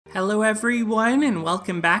Hello everyone, and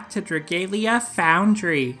welcome back to Dragalia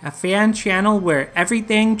Foundry, a fan channel where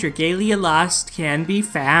everything Dragalia Lost can be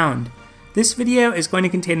found. This video is going to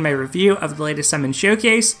contain my review of the latest summon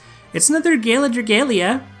showcase. It's another Gala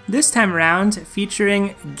Dragalia, this time around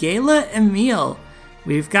featuring Gala Emile.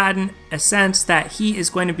 We've gotten a sense that he is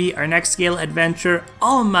going to be our next Gala adventure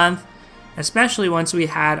all month, especially once we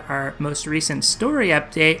had our most recent story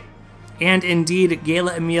update. And indeed,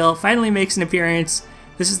 Gala Emile finally makes an appearance.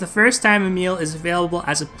 This is the first time Emile is available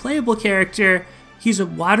as a playable character. He's a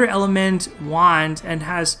water element wand and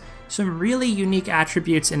has some really unique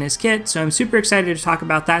attributes in his kit, so I'm super excited to talk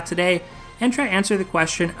about that today and try to answer the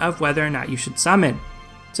question of whether or not you should summon.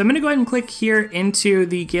 So I'm going to go ahead and click here into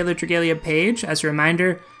the Gala Dragalia page. As a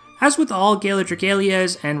reminder, as with all Gala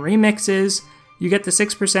Dragalias and remixes, you get the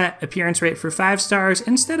 6% appearance rate for 5 stars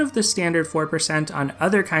instead of the standard 4% on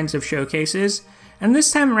other kinds of showcases. And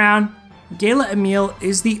this time around, Gala Emile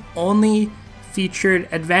is the only featured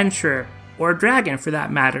adventurer, or dragon for that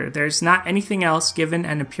matter. There's not anything else given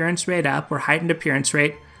an appearance rate up or heightened appearance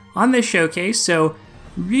rate on this showcase, so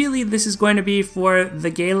really this is going to be for the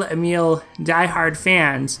Gala Emile diehard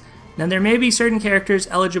fans. Now there may be certain characters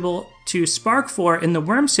eligible to spark for in the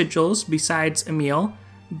worm sigils besides Emile,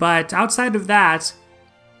 but outside of that,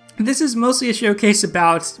 this is mostly a showcase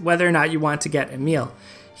about whether or not you want to get Emile.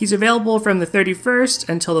 He's available from the 31st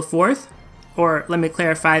until the 4th, or let me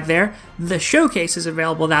clarify there, the showcase is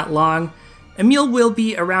available that long. Emile will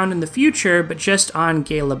be around in the future, but just on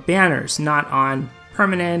Gala banners, not on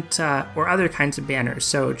permanent or other kinds of banners.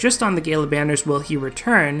 So just on the Gala banners will he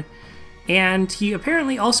return. And he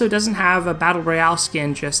apparently also doesn't have a Battle Royale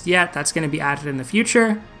skin just yet. That's going to be added in the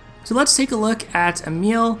future. So let's take a look at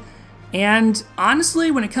Emile. And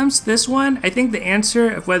honestly, when it comes to this one, I think the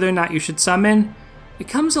answer of whether or not you should summon, it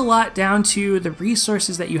comes a lot down to the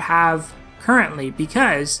resources that you have currently,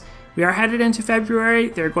 because we are headed into February.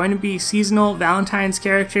 There are going to be seasonal Valentine's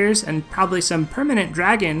characters and probably some permanent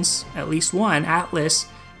dragons, at least one, Atlas,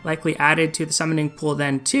 likely added to the summoning pool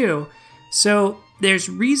then too. So there's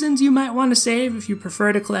reasons you might want to save. If you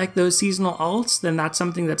prefer to collect those seasonal alts, then that's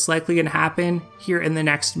something that's likely going to happen here in the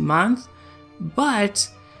next month. But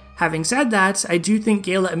having said that, I do think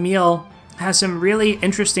Gala Emile has some really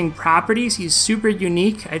interesting properties. He's super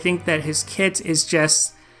unique. I think that his kit is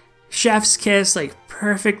just chef's kiss, like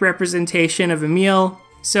perfect representation of Emile.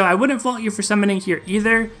 So I wouldn't fault you for summoning here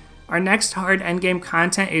either. Our next hard endgame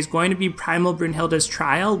content is going to be Primal Brunhilde's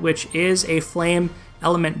Trial, which is a flame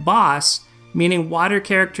element boss, meaning water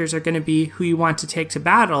characters are going to be who you want to take to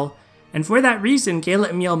battle. And for that reason, Gala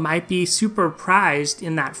Emile might be super prized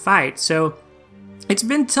in that fight. So it's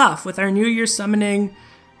been tough with our New Year summoning,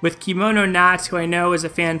 with Kimono Knot, who I know is a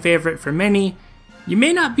fan favorite for many. You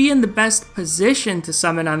may not be in the best position to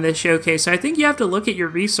summon on this showcase, so I think you have to look at your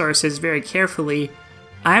resources very carefully.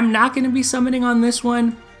 I'm not going to be summoning on this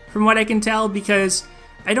one, from what I can tell, because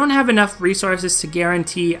I don't have enough resources to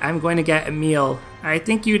guarantee I'm going to get Emile. I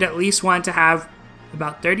think you'd at least want to have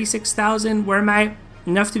about 36,000 Wormite,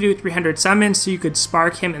 enough to do 300 summons so you could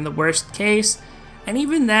spark him in the worst case. And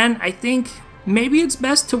even then, I think maybe it's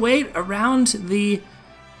best to wait around the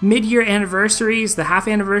mid-year anniversaries, the half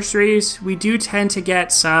anniversaries. We do tend to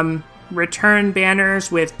get some return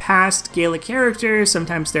banners with past Gala characters.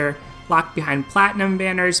 Sometimes they're locked behind platinum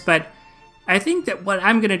banners, but I think that what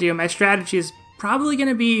I'm going to do, my strategy is probably going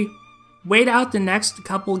to be wait out the next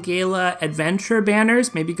couple Gala adventure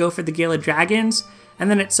banners, maybe go for the Gala Dragons, and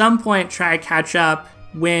then at some point try to catch up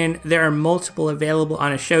when there are multiple available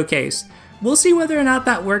on a showcase. We'll see whether or not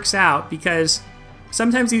that works out, because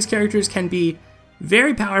sometimes these characters can be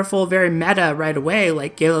very powerful, very meta right away,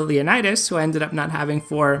 like Gala Leonidas, who I ended up not having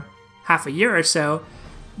for half a year or so.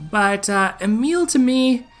 But Emile, to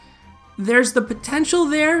me, there's the potential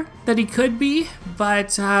there that he could be,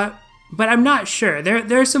 but I'm not sure.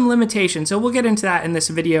 There are some limitations, so we'll get into that in this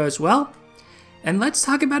video as well. And let's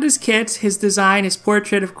talk about his kit, his design, his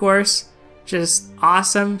portrait, of course. Just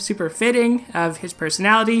awesome, super fitting of his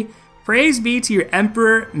personality. Praise be to your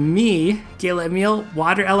Emperor, me, Gala Emile,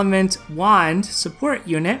 Water Element Wand Support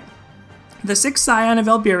Unit, the 6th scion of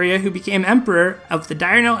Elberia who became Emperor of the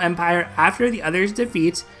Diurnal Empire after the other's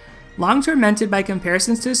defeat. Long tormented by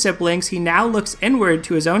comparisons to his siblings, he now looks inward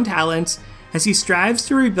to his own talents as he strives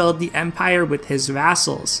to rebuild the empire with his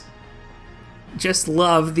vassals. Just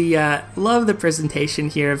love the presentation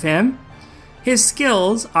here of him. His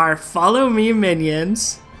skills are Follow Me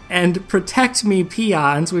Minions and Protect Me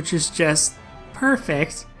Peons, which is just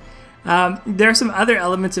perfect. There are some other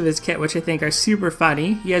elements of his kit which I think are super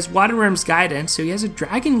funny. He has Waterworm's Guidance, so he has a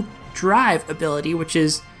Dragon Drive ability, which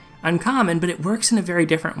is uncommon, but it works in a very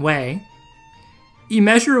different way.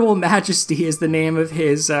 Immeasurable Majesty is the name of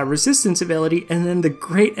his resistance ability, and then the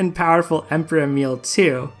Great and Powerful Emperor Emile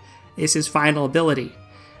 2 is his final ability.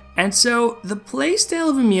 And so the playstyle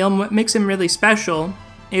of Emile, and what makes him really special,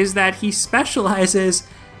 is that he specializes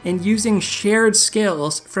in using shared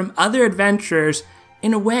skills from other adventurers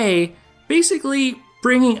in a way, basically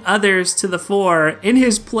bringing others to the fore in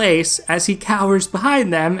his place as he cowers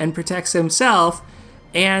behind them and protects himself.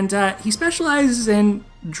 And he specializes in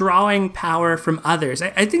drawing power from others.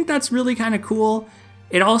 I think that's really kind of cool.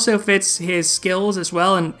 It also fits his skills as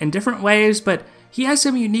well in different ways, but he has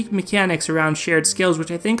some unique mechanics around shared skills,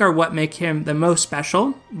 which I think are what make him the most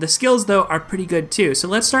special. The skills, though, are pretty good too, so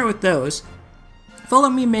let's start with those. Follow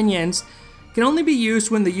Me minions can only be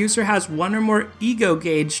used when the user has one or more ego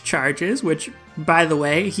gauge charges, which, by the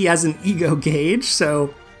way, he has an ego gauge,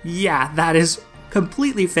 so yeah, that is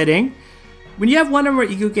completely fitting. When you have one or more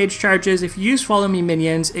ego gauge charges, if you use Follow Me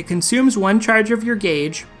minions, it consumes one charge of your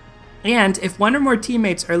gauge, and if one or more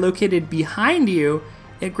teammates are located behind you,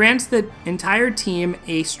 it grants the entire team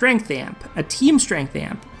a strength amp, a team strength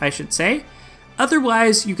amp, I should say.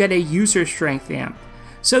 Otherwise, you get a user strength amp.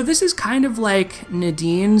 So this is kind of like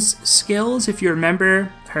Nadine's skills, if you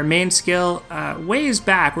remember her main skill ways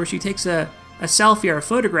back, where she takes a selfie or a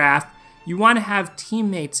photograph. You want to have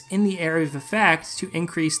teammates in the area of effect to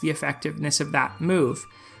increase the effectiveness of that move.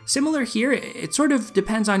 Similar here, it sort of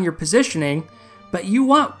depends on your positioning, but you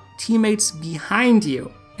want teammates behind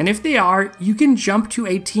you. And if they are, you can jump to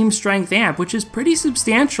a team strength amp, which is pretty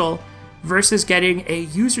substantial versus getting a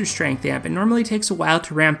user strength amp. It normally takes a while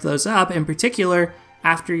to ramp those up, in particular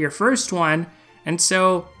after your first one. And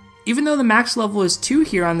so even though the max level is 2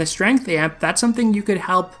 here on the strength amp, that's something you could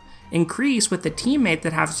help increase with a teammate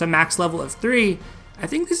that has a max level of 3. I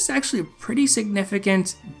think this is actually a pretty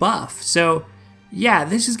significant buff. So yeah,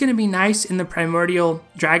 this is going to be nice in the Primordial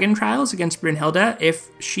Dragon Trials against Brunhilde if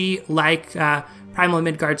she, like Primal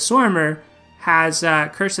Midgard Sormer, has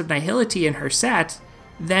Curse of Nihility in her set.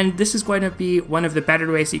 Then this is going to be one of the better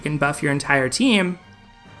ways you can buff your entire team.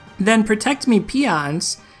 Then Protect Me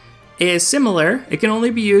Peons is similar. It can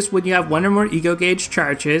only be used when you have one or more ego gauge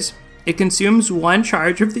charges. It consumes one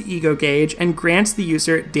charge of the ego gauge and grants the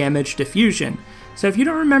user damage diffusion. So if you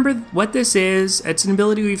don't remember what this is, it's an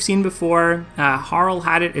ability we've seen before. Harl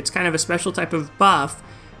had it. It's kind of a special type of buff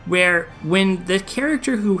where when the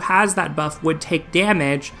character who has that buff would take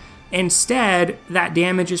damage, instead that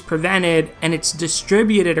damage is prevented and it's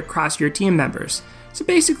distributed across your team members. So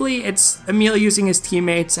basically, it's Emile using his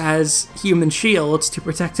teammates as human shields to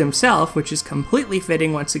protect himself, which is completely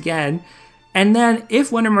fitting once again. And then,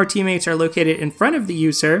 if one or more teammates are located in front of the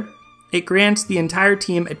user, it grants the entire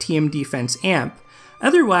team a team defense amp.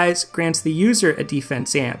 Otherwise, grants the user a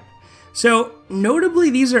defense amp. So, notably,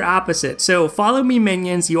 these are opposite. So, Follow Me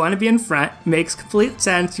minions, you want to be in front, makes complete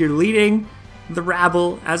sense. You're leading the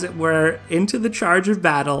rabble, as it were, into the charge of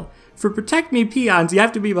battle. For Protect Me Peons, you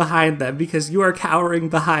have to be behind them because you are cowering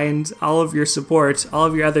behind all of your support, all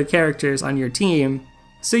of your other characters on your team.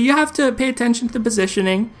 So you have to pay attention to the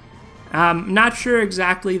positioning. Not sure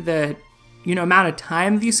exactly the amount of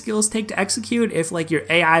time these skills take to execute, if like your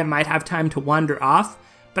AI might have time to wander off,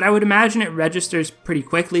 but I would imagine it registers pretty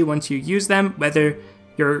quickly once you use them, whether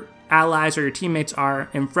your allies or your teammates are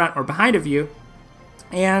in front or behind of you.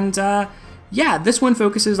 And yeah, this one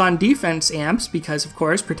focuses on defense amps because, of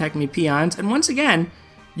course, Protect Me Peons. And once again,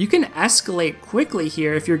 you can escalate quickly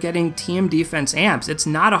here if you're getting team defense amps. It's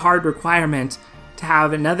not a hard requirement to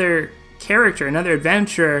have another character, another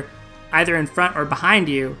adventurer, either in front or behind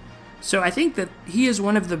you. So I think that he is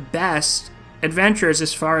one of the best adventurers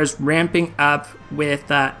as far as ramping up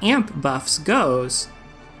with amp buffs goes.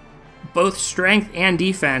 Both strength and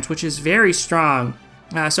defense, which is very strong.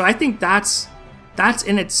 So I think that's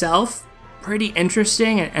in itself pretty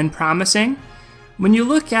interesting and promising. When you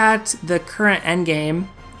look at the current endgame,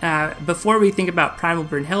 before we think about Primal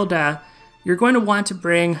Brunhilde, you're going to want to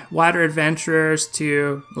bring Water Adventurers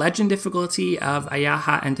to Legend difficulty of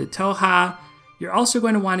Ayaha and Ditoha. You're also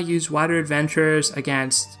going to want to use Water Adventurers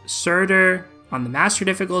against Surtur on the Master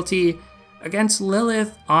difficulty, against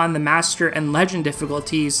Lilith on the Master and Legend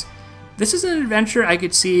difficulties. This is an adventure I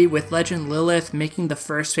could see with Legend Lilith making the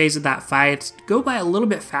first phase of that fight go by a little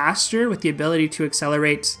bit faster with the ability to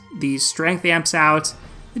accelerate these strength amps out.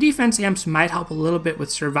 The defense amps might help a little bit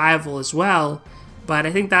with survival as well, but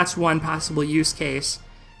I think that's one possible use case.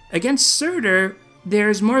 Against Surtur,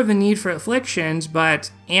 there's more of a need for afflictions,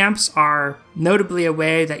 but amps are notably a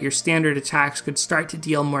way that your standard attacks could start to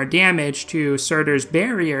deal more damage to Surtur's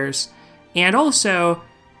barriers, and also,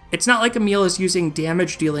 it's not like Emile is using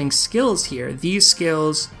damage-dealing skills here. These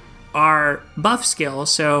skills are buff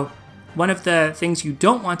skills, so one of the things you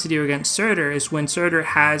don't want to do against Surtur is when Surtur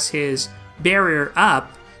has his barrier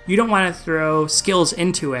up, you don't want to throw skills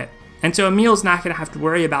into it. And so Emile's not going to have to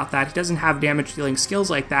worry about that. He doesn't have damage dealing skills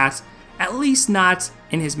like that, at least not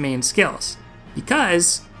in his main skills,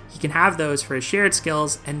 because he can have those for his shared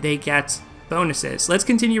skills and they get bonuses. Let's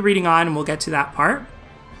continue reading on and we'll get to that part.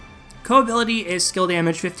 Co-ability is skill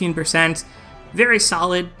damage 15%, very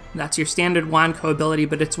solid. That's your standard wand co-ability,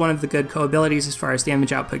 but it's one of the good co-abilities as far as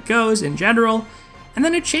damage output goes in general. And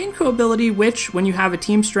then a chain co-ability, which when you have a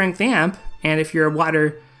team strength amp, and if you're a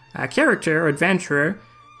water character or adventurer,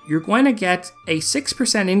 you're going to get a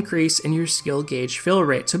 6% increase in your skill gauge fill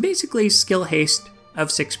rate. So basically skill haste of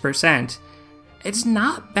 6%. It's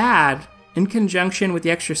not bad in conjunction with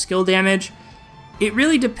the extra skill damage. It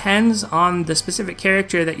really depends on the specific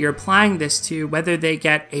character that you're applying this to, whether they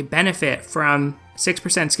get a benefit from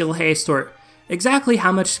 6% skill haste or exactly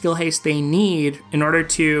how much skill haste they need in order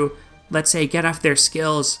to, let's say, get off their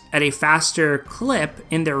skills at a faster clip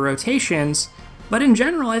in their rotations. But in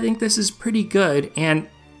general, I think this is pretty good. And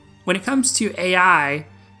when it comes to AI,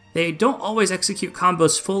 they don't always execute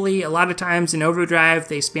combos fully. A lot of times in Overdrive,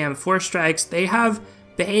 they spam 4 strikes. They have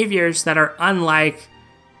behaviors that are unlike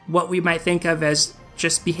what we might think of as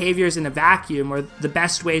just behaviors in a vacuum or the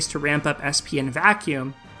best ways to ramp up SP in a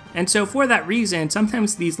vacuum. And so for that reason,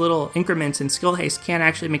 sometimes these little increments in skill haste can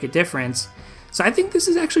actually make a difference. So I think this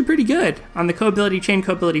is actually pretty good on the co-ability, chain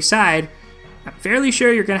co-ability side. I'm fairly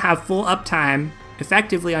sure you're going to have full uptime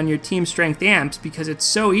effectively on your team strength amps because it's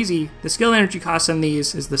so easy. The skill energy cost on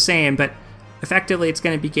these is the same, but effectively it's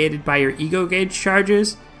going to be gated by your ego gauge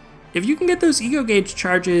charges. If you can get those ego gauge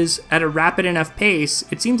charges at a rapid enough pace,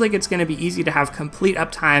 it seems like it's going to be easy to have complete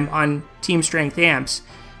uptime on team strength amps.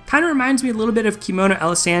 Kind of reminds me a little bit of Kimono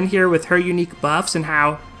Elisan here with her unique buffs and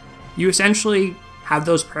how you essentially have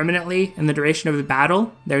those permanently in the duration of the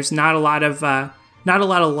battle. There's not a lot of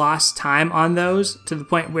lost time on those, to the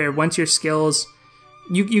point where once your skills,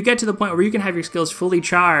 you get to the point where you can have your skills fully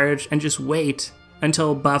charged and just wait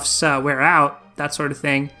until buffs wear out, that sort of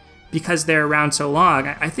thing, because they're around so long.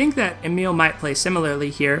 I think that Emile might play similarly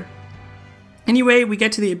here. Anyway, we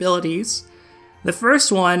get to the abilities. The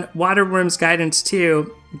first one, Waterworm's Guidance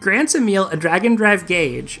 2, grants Emile a Dragon Drive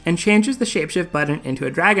gauge and changes the Shapeshift button into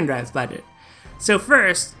a Dragon Drive button. So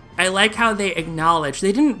first, I like how they acknowledge,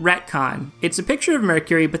 they didn't retcon. It's a picture of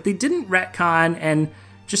Mercury, but they didn't retcon and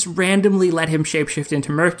just randomly let him shapeshift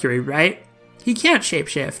into Mercury, right? He can't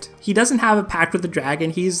shapeshift. He doesn't have a pact with the dragon.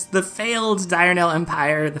 He's the failed Diurnal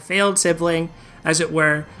Empire, the failed sibling, as it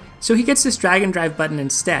were. So he gets this Dragon Drive button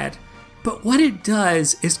instead. But what it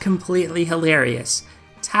does is completely hilarious.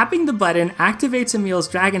 Tapping the button activates Emile's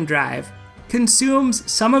Dragon Drive, consumes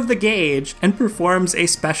some of the gauge, and performs a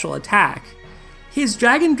special attack. His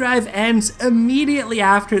Dragon Drive ends immediately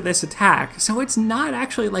after this attack, so it's not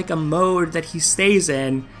actually like a mode that he stays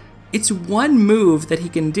in. It's one move that he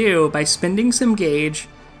can do by spending some gauge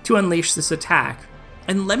to unleash this attack.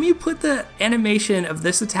 And let me put the animation of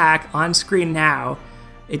this attack on screen now.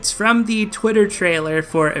 It's from the Twitter trailer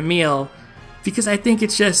for Emile, because I think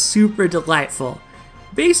it's just super delightful.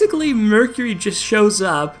 Basically, Mercury just shows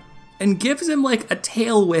up and gives him like a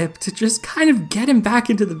tail whip to just kind of get him back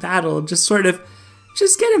into the battle, just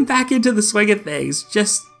get him back into the swing of things.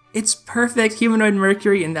 It's perfect. Humanoid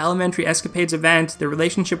Mercury in the Elementary Escapades event, the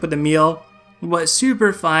relationship with Emile was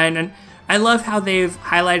super fun, and I love how they've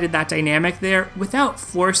highlighted that dynamic there without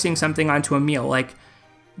forcing something onto Emile. Like,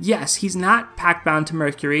 yes, he's not pact-bound to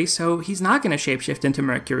Mercury, so he's not going to shapeshift into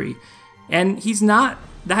Mercury. And he's not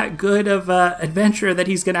that good of an adventurer that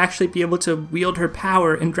he's going to actually be able to wield her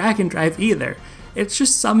power in Dragon Drive either. It's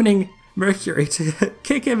just summoning Mercury to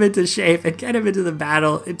kick him into shape and get him into the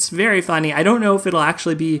battle. It's very funny. I don't know if it'll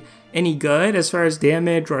actually be any good as far as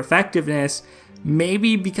damage or effectiveness.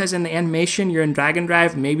 Maybe because in the animation you're in Dragon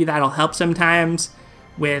Drive, maybe that'll help sometimes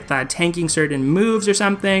with tanking certain moves or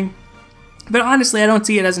something. But honestly, I don't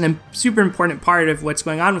see it as a super important part of what's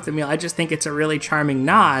going on with Emile. I just think it's a really charming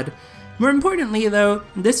nod. More importantly though,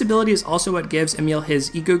 this ability is also what gives Emile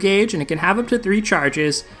his Ego Gauge, and it can have up to 3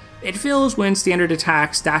 charges. It fills when standard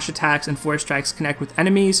attacks, dash attacks, and 4 strikes connect with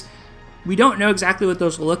enemies. We don't know exactly what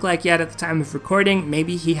those will look like yet at the time of recording.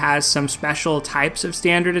 Maybe he has some special types of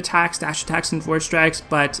standard attacks, dash attacks, and 4 strikes,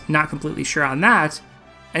 but not completely sure on that.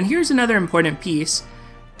 And here's another important piece.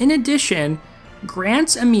 In addition,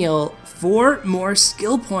 grants Emile 4 more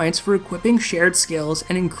skill points for equipping shared skills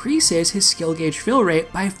and increases his skill gauge fill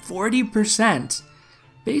rate by 40%.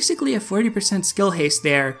 Basically a 40% skill haste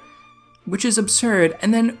there, which is absurd,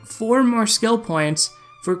 and then 4 more skill points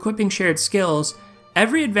for equipping shared skills.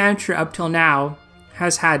 Every adventurer up till now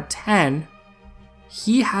has had 10,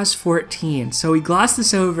 he has 14. So he glossed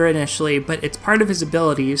this over initially, but it's part of his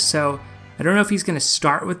abilities. So I don't know if he's going to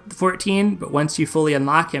start with 14, but once you fully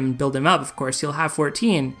unlock him and build him up, of course, he'll have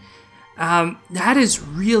 14. That is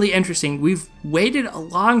really interesting. We've waited a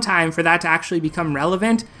long time for that to actually become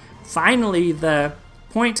relevant. Finally, the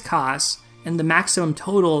point costs and the maximum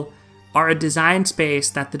total are a design space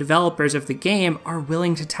that the developers of the game are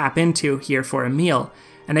willing to tap into here for Emile.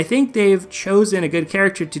 And I think they've chosen a good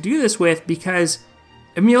character to do this with because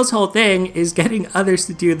Emile's whole thing is getting others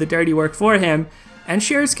to do the dirty work for him, and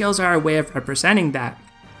shared skills are a way of representing that.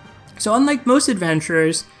 So unlike most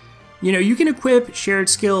adventurers, you can equip shared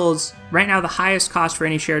skills. Right now, the highest cost for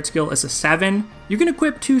any shared skill is a 7. You can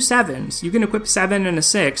equip 2 7s. You can equip 7 and a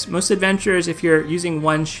 6. Most adventurers, if you're using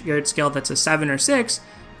one shared skill that's a 7 or 6,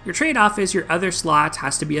 your trade-off is your other slot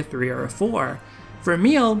has to be a 3 or a 4. For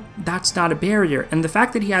Emile, that's not a barrier, and the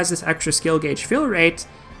fact that he has this extra skill gauge fill rate,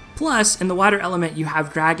 plus in the water element you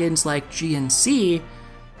have dragons like G and C,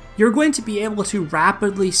 you're going to be able to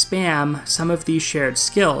rapidly spam some of these shared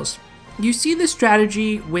skills. You see this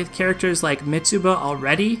strategy with characters like Mitsuba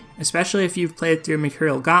already, especially if you've played through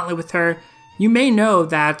Mercurial Gauntlet with her. You may know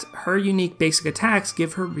that her unique basic attacks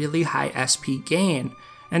give her really high SP gain,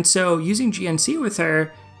 and so using GNC with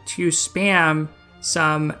her to spam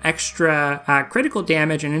some extra critical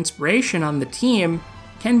damage and inspiration on the team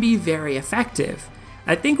can be very effective.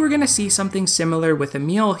 I think we're going to see something similar with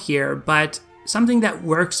Emile here, but something that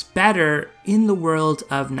works better in the world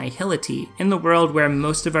of Nihility, in the world where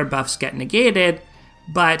most of our buffs get negated,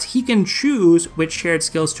 but he can choose which shared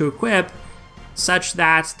skills to equip such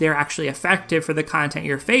that they're actually effective for the content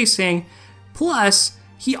you're facing. Plus,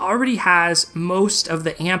 he already has most of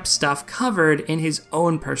the amp stuff covered in his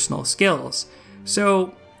own personal skills.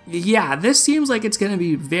 So yeah, this seems like it's going to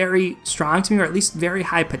be very strong to me, or at least very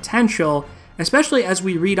high potential, especially as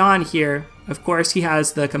we read on here. Of course, he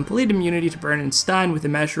has the complete immunity to burn and stun with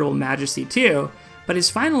immeasurable majesty too, but his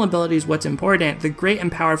final ability is what's important. The great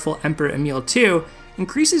and powerful Emperor Emile 2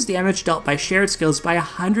 increases damage dealt by shared skills by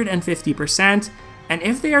 150%, and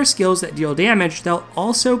if they are skills that deal damage, they'll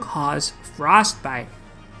also cause frostbite.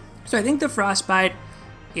 So I think the frostbite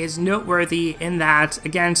is noteworthy in that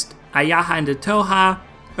against Ayaha and Atoha,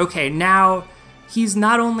 okay, now he's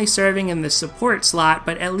not only serving in the support slot,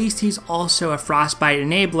 but at least he's also a frostbite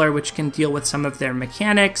enabler, which can deal with some of their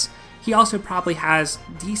mechanics. He also probably has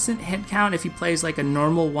decent hit count if he plays like a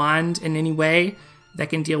normal wand in any way that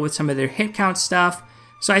can deal with some of their hit count stuff.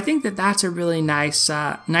 So I think that that's a really nice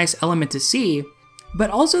element to see. But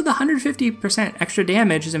also the 150% extra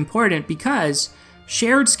damage is important because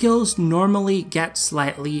shared skills normally get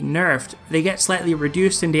slightly nerfed. They get slightly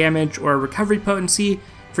reduced in damage or recovery potency.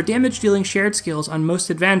 For damage dealing shared skills on most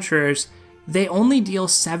adventurers, they only deal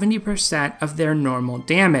 70% of their normal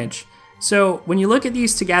damage. So when you look at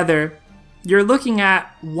these together, you're looking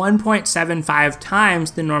at 1.75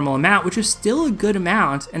 times the normal amount, which is still a good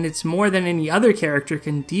amount, and it's more than any other character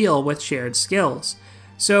can deal with shared skills.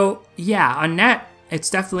 So yeah, on net, it's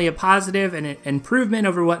definitely a positive and an improvement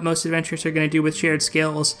over what most adventurers are going to do with shared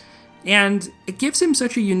skills, and it gives him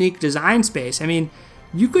such a unique design space. I mean,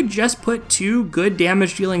 you could just put 2 good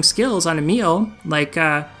damage dealing skills on Emile, like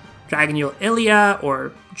Dragalia Ilia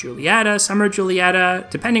or Julieta, Summer Julieta,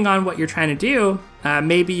 depending on what you're trying to do.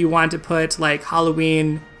 Maybe you want to put like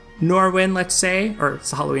Halloween Norwin, let's say, or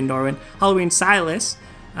it's Halloween Norwin, Halloween Silas,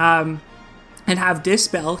 and have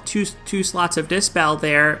Dispel, two slots of Dispel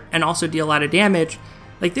there, and also deal a lot of damage.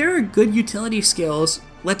 Like, there are good utility skills.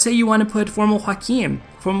 Let's say you want to put Formal Hakim.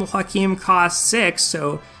 Formal Hakim costs 6,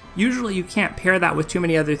 so usually you can't pair that with too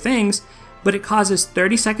many other things, but it causes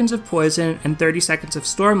 30 seconds of poison and 30 seconds of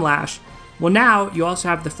Storm Lash. Well, now you also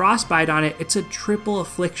have the Frostbite on it. It's a triple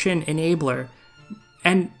affliction enabler.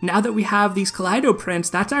 And now that we have these Kaleido prints,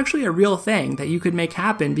 that's actually a real thing that you could make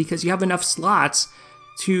happen because you have enough slots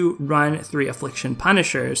to run 3 affliction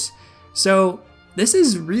punishers. So this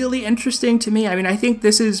is really interesting to me. I mean, I think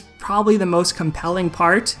this is probably the most compelling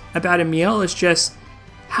part about Emile is just,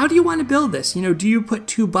 how do you want to build this? You know, do you put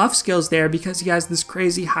 2 buff skills there because he has this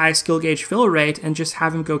crazy high skill gauge fill rate and just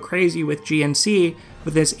have him go crazy with GNC,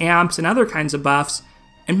 with his amps and other kinds of buffs?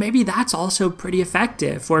 And maybe that's also pretty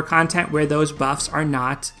effective for content where those buffs are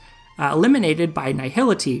not eliminated by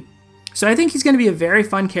Nihility. So I think he's going to be a very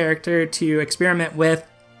fun character to experiment with.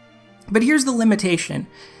 But here's the limitation.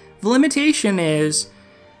 The limitation is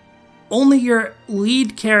only your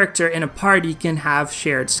lead character in a party can have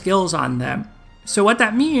shared skills on them. So what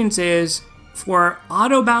that means is, for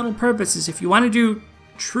auto battle purposes, if you want to do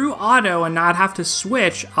true auto and not have to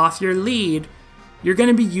switch off your lead, you're going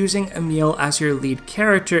to be using Emile as your lead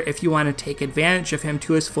character if you want to take advantage of him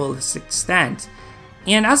to his fullest extent.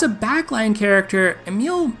 And as a backline character,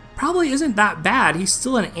 Emile probably isn't that bad. He's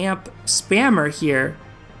still an amp spammer here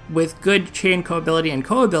with good chain co-ability and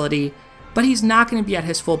co-ability, but he's not going to be at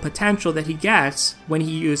his full potential that he gets when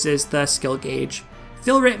he uses the skill gauge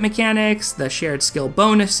fill rate mechanics, the shared skill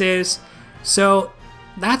bonuses. So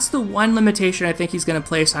that's the one limitation I think he's going to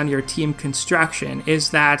place on your team construction, is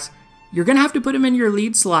that you're going to have to put him in your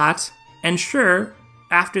lead slot, and sure,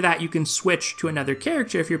 after that you can switch to another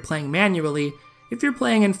character if you're playing manually. If you're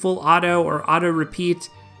playing in full auto or auto repeat,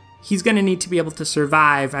 he's going to need to be able to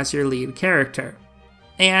survive as your lead character.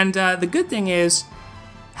 And the good thing is,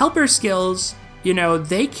 helper skills, you know,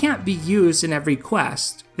 they can't be used in every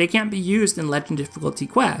quest. They can't be used in legend difficulty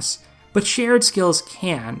quests, but shared skills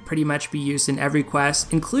can pretty much be used in every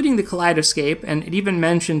quest, including the Kaleidoscape, and it even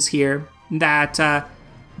mentions here that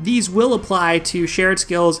these will apply to shared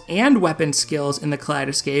skills and weapon skills in the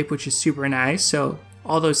Kaleidoscape, which is super nice. So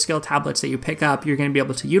all those skill tablets that you pick up, you're going to be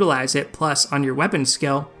able to utilize it, plus on your weapon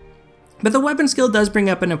skill. But the weapon skill does bring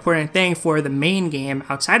up an important thing for the main game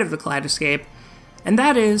outside of the Kaleidoscape, and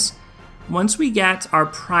that is, once we get our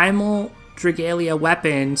primal Dragalia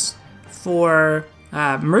weapons for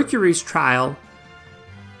Mercury's trial,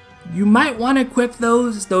 you might want to equip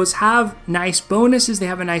those. Those have nice bonuses, they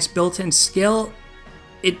have a nice built-in skill.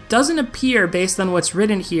 It doesn't appear, based on what's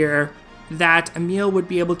written here, that Emile would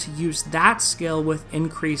be able to use that skill with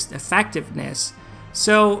increased effectiveness.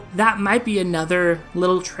 So that might be another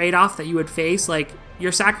little trade-off that you would face, like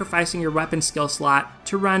you're sacrificing your weapon skill slot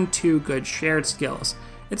to run 2 good shared skills.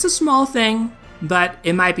 It's a small thing, but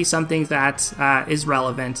it might be something that is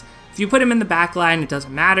relevant. If you put him in the back line, it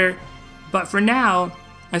doesn't matter. But for now,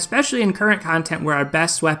 especially in current content where our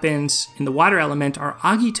best weapons in the water element are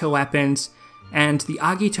Agito weapons, and the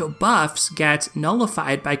Agito buffs get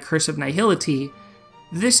nullified by Curse of Nihility,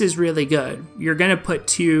 this is really good. You're going to put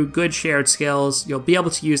 2 good shared skills, you'll be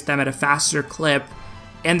able to use them at a faster clip,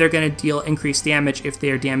 and they're going to deal increased damage if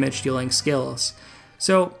they are damage dealing skills.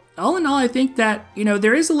 So all in all, I think that, you know,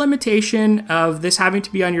 there is a limitation of this having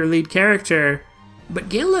to be on your lead character, but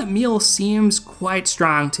Gala Emile seems quite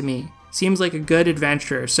strong to me. Seems like a good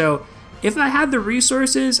adventurer. So if I had the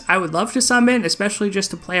resources, I would love to summon, especially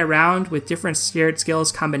just to play around with different shared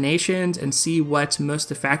skills combinations and see what's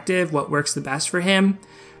most effective, what works the best for him.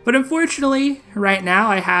 But unfortunately, right now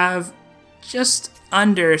I have just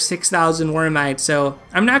under 6,000 Wormite, so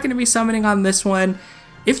I'm not going to be summoning on this one.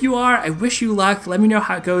 If you are, I wish you luck. Let me know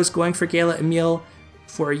how it goes going for Gala Emile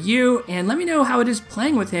for you, and let me know how it is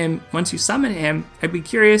playing with him once you summon him. I'd be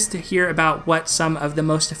curious to hear about what some of the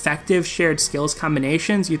most effective shared skills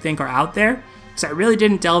combinations you think are out there, because I really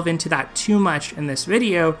didn't delve into that too much in this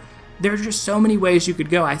video. There are just so many ways you could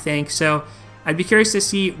go, I think, so I'd be curious to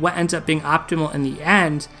see what ends up being optimal in the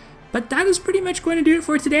end. But that is pretty much going to do it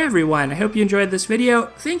for today, everyone. I hope you enjoyed this video.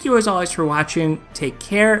 Thank you as always for watching. Take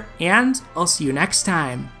care, and I'll see you next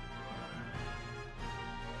time.